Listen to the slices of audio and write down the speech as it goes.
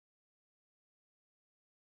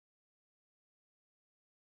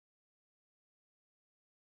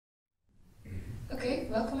Okay,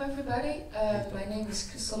 welcome everybody. My name is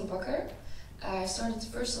Christel de Bakker. I started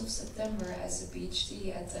 1st of September as a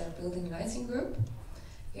PhD at the Building Lighting Group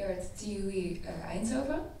here at the TUE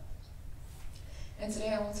Eindhoven. And today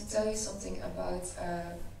I want to tell you something about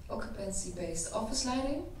occupancy-based office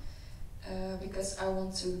lighting because I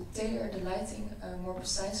want to tailor the lighting more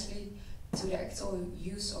precisely to the actual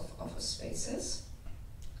use of office spaces.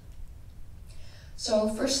 So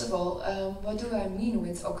first of all, what do I mean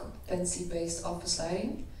with occupancy-based office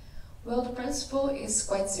lighting? Well, the principle is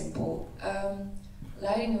quite simple.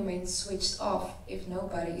 Lighting remains switched off if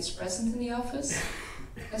nobody is present in the office.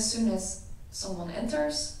 As soon as someone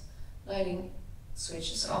enters, lighting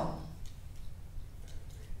switches on.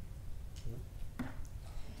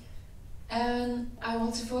 And I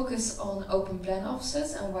want to focus on open plan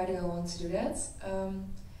offices. And why do I want to do that?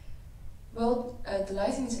 The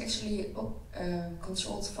lighting is actually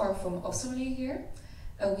controlled far from optimally here.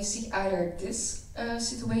 We see either this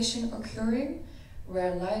situation occurring,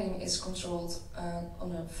 where lighting is controlled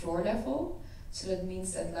on a floor level, so that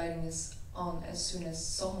means that lighting is on as soon as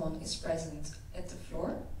someone is present at the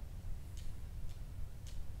floor.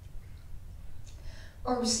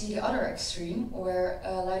 Or we see the other extreme, where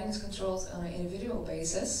lighting is controlled on an individual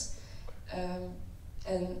basis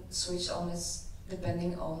and switched on is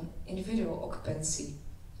depending on individual occupancy.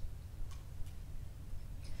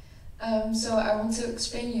 So I want to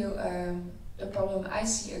explain you the problem I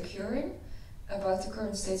see occurring about the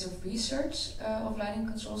current state of research of lighting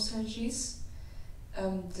control strategies,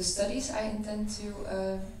 the studies I intend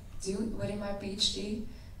to do within my PhD,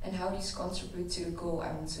 and how these contribute to the goal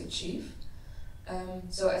I want to achieve.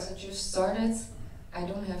 So as I just started, I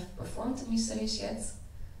don't have performed any studies yet,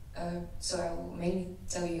 so I will mainly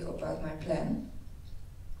tell you about my plan.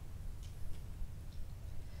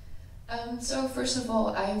 So first of all,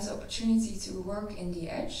 I have the opportunity to work in the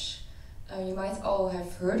Edge. You might all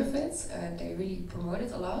have heard of it. They really promote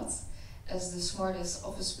it a lot as the smartest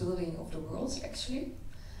office building of the world, actually.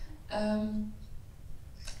 And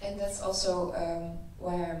that's also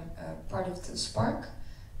why I'm part of the Spark.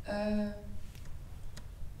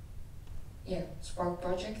 Spark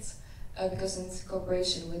project, because it's in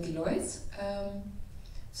cooperation with Deloitte.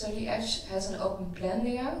 So the Edge has an open plan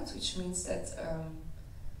layout, which means that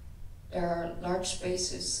there are large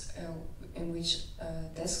spaces in which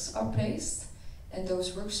desks are placed, and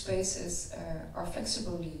those workspaces are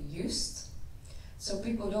flexibly used. So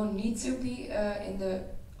people don't need to be in the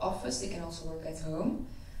office, they can also work at home.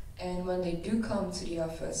 And when they do come to the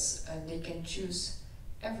office, they can choose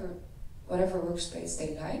whatever workspace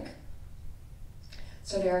they like.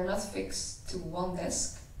 So they are not fixed to one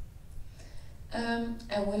desk.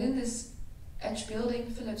 And within this Edge building,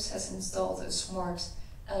 Philips has installed a smart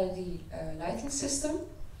LED lighting system.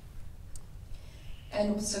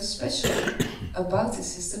 And what's so special about this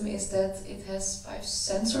system is that it has 5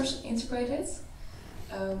 sensors integrated,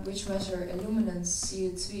 which measure illuminance,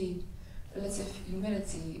 CO2, relative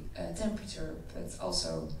humidity, temperature, but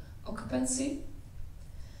also occupancy.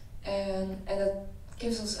 And that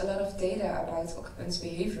gives us a lot of data about occupants'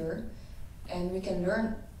 behavior, and we can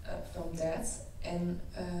learn from that. And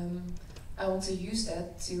I want to use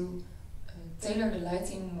that to tailor the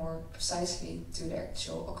lighting more precisely to the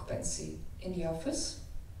actual occupancy in the office.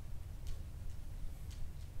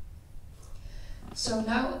 So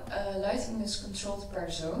now lighting is controlled per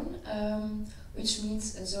zone, which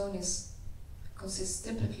means a zone consists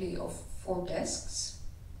typically of 4 desks.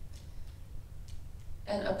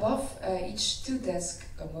 And above each 2-desk,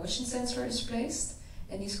 a motion sensor is placed,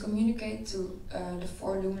 and these communicate to the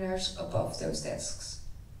 4 luminaires above those desks.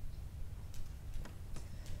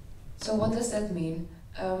 So what does that mean?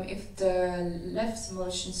 If the left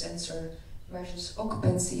motion sensor measures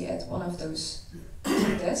occupancy at one of those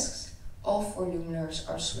 2 desks, all 4 luminaires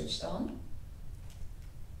are switched on.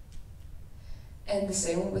 And the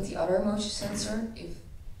same with the other motion sensor. If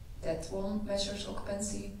that one measures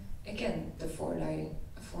occupancy, again, the 4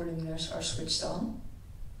 luminaires are switched on.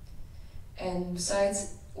 And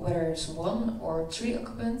besides, whether it's 1 or 3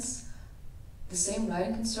 occupants, the same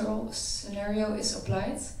lighting control scenario is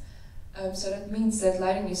applied. So that means that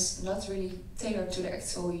lighting is not really tailored to the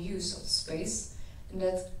actual use of the space, and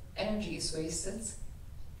that energy is wasted.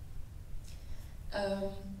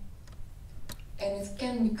 And it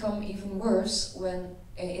can become even worse when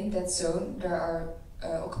in that zone there are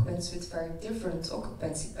occupants with very different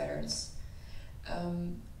occupancy patterns.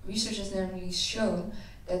 Research has normally shown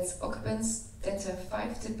that occupants tend to have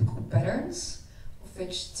 5 typical patterns, of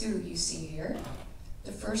which 2 you see here.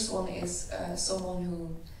 The first one is someone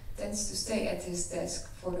who tends to stay at his desk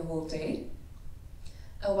for the whole day.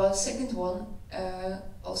 while the second one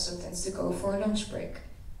also tends to go for a lunch break.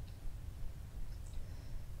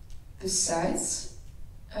 Besides,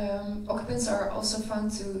 occupants are also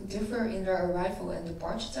found to differ in their arrival and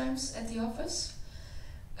departure times at the office,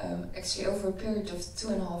 actually over a period of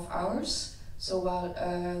 2.5 hours. So while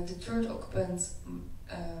the third occupant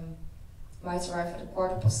might arrive at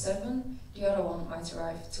 7:15, the other one might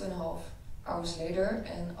arrive 2.5 hours later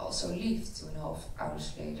and also leave 2.5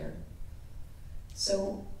 hours later.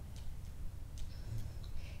 So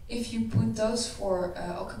if you put those 4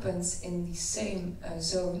 occupants in the same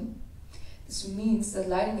zone, this means that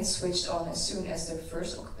lighting is switched on as soon as the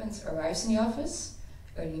first occupant arrives in the office,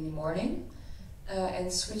 early in the morning,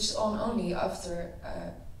 and switched on only after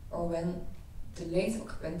or when the late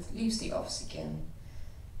occupant leaves the office again.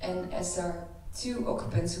 And as there are 2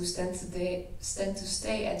 occupants who stand to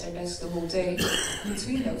stay at their desk the whole day,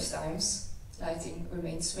 between those times, lighting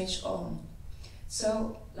remains switched on.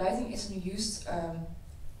 So lighting isn't used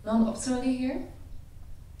non-optimally here.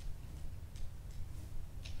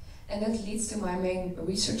 And that leads to my main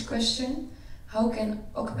research question: how can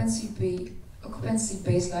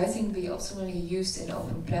occupancy-based lighting be optimally used in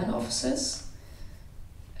open plan offices,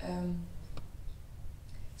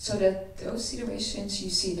 so that those situations you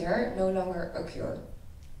see there no longer occur?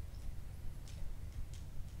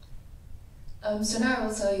 So now I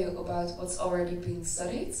will tell you about what's already been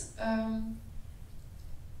studied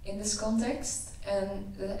in this context,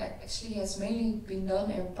 and that actually has mainly been done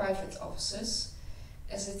in private offices,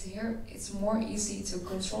 as it's more easy to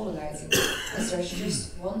control the lighting, as there's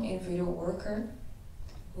just one individual worker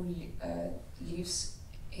who leaves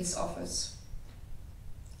his office.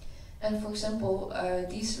 And for example,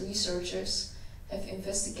 these researchers have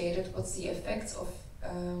investigated what's the effect of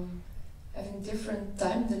having different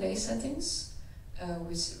time delay settings,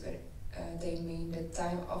 which they mean the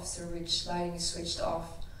time after which lighting is switched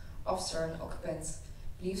off after an occupant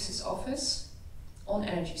leaves his office, on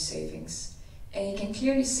energy savings. And you can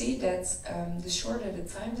clearly see that the shorter the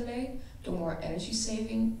time delay, the more energy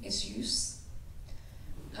saving is used.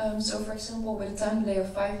 So for example, with a time delay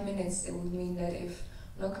of 5 minutes, it would mean that if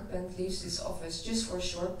an occupant leaves his office just for a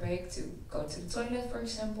short break to go to the toilet, for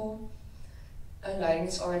example, lighting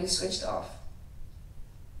is already switched off.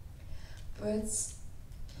 But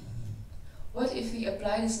what if we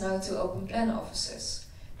apply this now to open plan offices?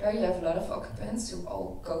 There you have a lot of occupants who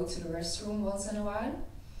all go to the restroom once in a while.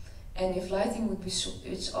 And if lighting would be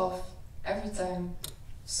switched off every time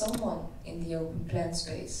someone in the open plan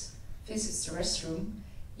space visits the restroom,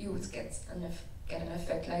 you would get an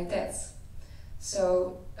effect like that.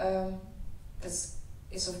 So this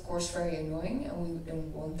is of course very annoying, and we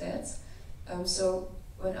don't want that. So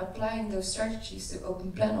when applying those strategies to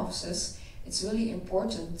open plan offices, it's really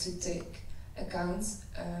important to take account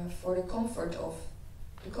for the comfort of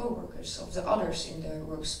the co-workers, of the others in the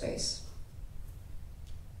workspace.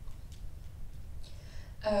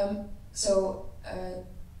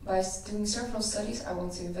 By doing several studies, I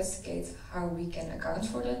want to investigate how we can account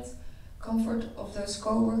for that comfort of those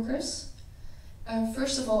co-workers.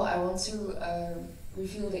 First of all, I want to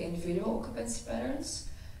review the individual occupancy patterns.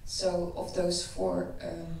 So of those 4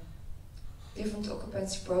 different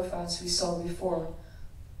occupancy profiles we saw before,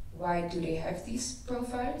 why do they have these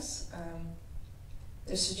profiles?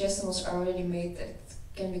 The suggestion was already made that it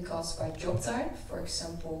can be caused by job type. For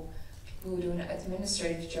example, people who do an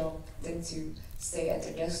administrative job tend to stay at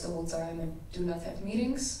their desk the whole time and do not have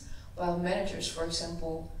meetings, while managers, for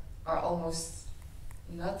example, are almost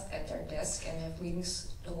not at their desk and have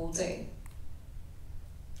meetings the whole day.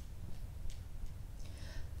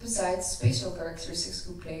 Besides, spatial characteristics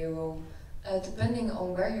could play a role. Depending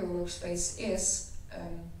on where your workspace is,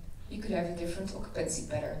 you could have a different occupancy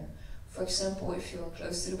pattern. For example, if you're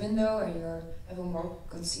close to the window and you have a more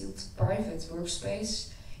concealed private workspace,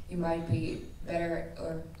 you might be better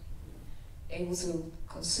or able to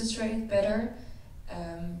concentrate better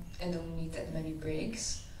and don't need that many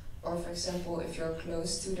breaks. Or for example, if you're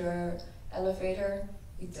close to the elevator,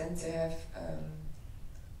 you tend to have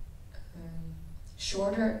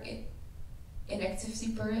shorter inactivity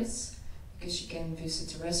periods, because you can visit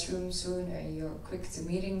the restroom soon and you're quick to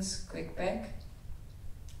meetings, quick back.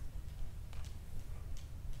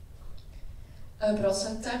 But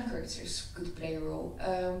also time characteristics could play a role.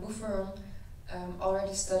 Buffer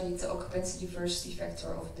already studied the occupancy diversity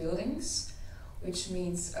factor of buildings, which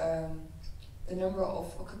means the number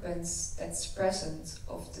of occupants that's present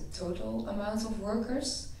of the total amount of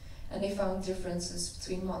workers, and they found differences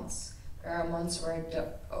between months. There are months where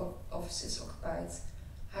the office is occupied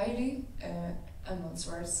highly and months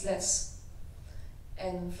where it's less.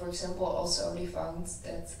 And for example, also they found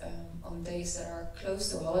that on days that are close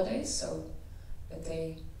to holidays, so the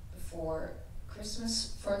day before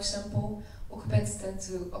Christmas, for example, occupants tend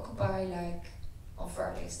to occupy, like on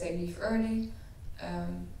Fridays they leave early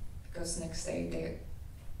because next day they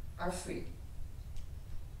are free.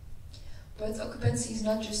 But occupancy is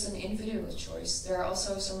not just an individual choice. There are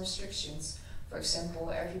also some restrictions. For example,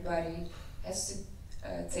 everybody has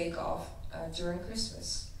to take off during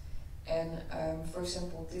Christmas. And for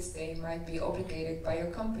example, this day might be obligated by your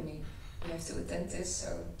company. You have to attend this,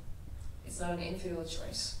 so it's not an individual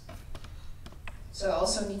choice. So I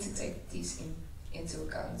also need to take these into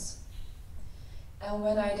account. And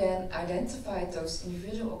when I then identified those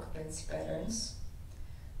individual occupancy patterns,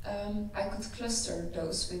 I could cluster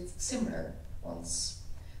those with similar ones.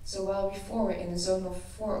 So while before in a zone of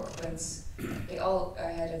 4 occupants, they all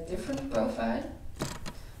had a different profile,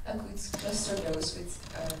 I could cluster those with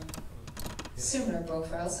similar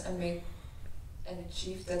profiles and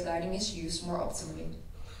achieve that lighting is used more optimally.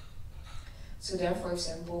 So then, for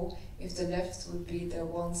example, if the left would be the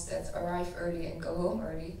ones that arrive early and go home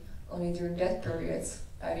early, only during that period,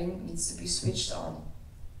 lighting needs to be switched on.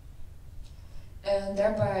 And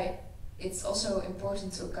thereby, it's also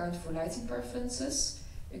important to account for lighting preferences,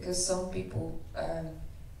 because some people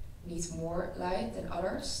need more light than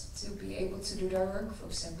others to be able to do their work, for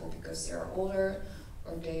example, because they are older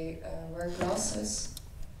or they wear glasses.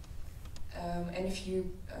 And if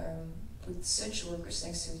you put such workers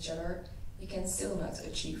next to each other, you can still not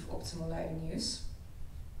achieve optimal lighting use.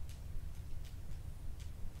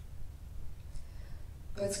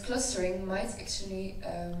 But clustering might actually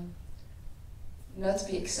not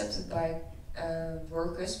be accepted by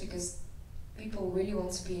workers, because people really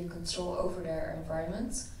want to be in control over their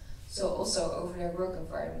environment, so also over their work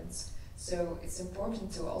environment. So it's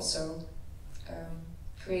important to also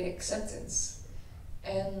create acceptance,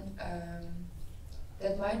 and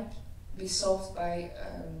that might be solved by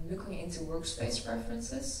looking into workspace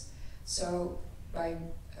preferences. So by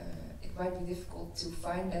it might be difficult to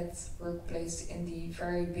find that workplace in the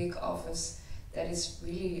very big office that is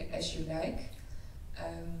really as you like,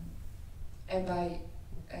 and by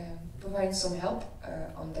providing some help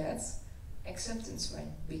on that, acceptance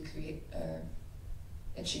might be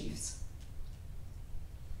achieved.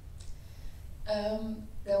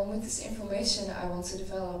 Then with this information, I want to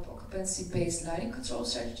develop occupancy-based lighting control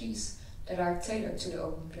strategies that are tailored to the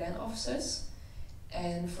open plan offices.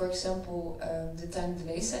 And for example, the time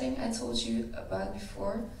delay setting I told you about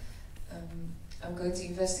before, I'm going to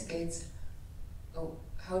investigate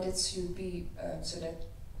how that should be so that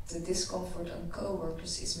the discomfort on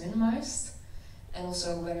co-workers is minimized, and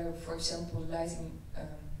also whether, for example, lighting,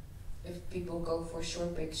 if people go for a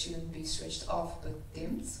short break, shouldn't be switched off but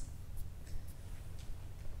dimmed.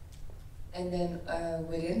 And then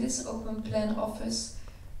within this open plan office,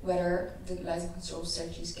 whether the lighting control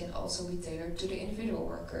strategies can also be tailored to the individual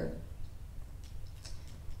worker.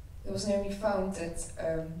 It was namely found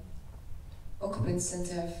that occupants tend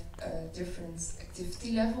to have different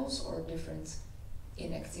activity levels or different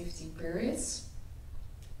inactivity periods.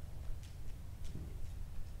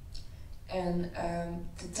 And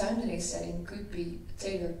the time delay setting could be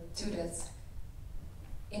tailored to that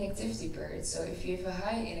inactivity period. So if you have a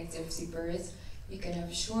high inactivity period, you can have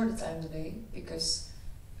a shorter time delay because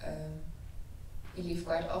you leave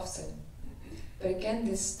quite often. But again,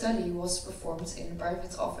 this study was performed in a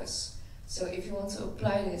private office. So if you want to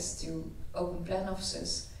apply this to open plan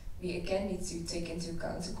offices, we again need to take into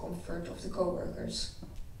account the comfort of the co-workers.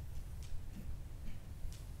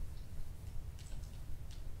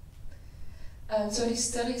 So these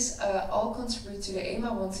studies all contribute to the aim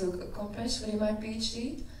I want to accomplish within my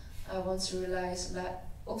PhD. I want to realize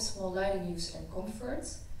optimal lighting use and comfort,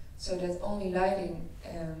 so that only lighting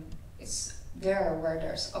is there where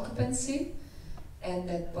there's occupancy, and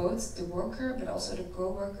that both the worker but also the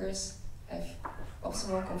co-workers have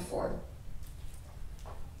optimal comfort.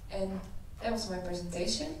 And that was my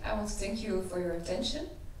presentation. I want to thank you for your attention.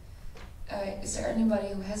 Is there anybody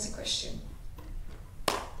who has a question?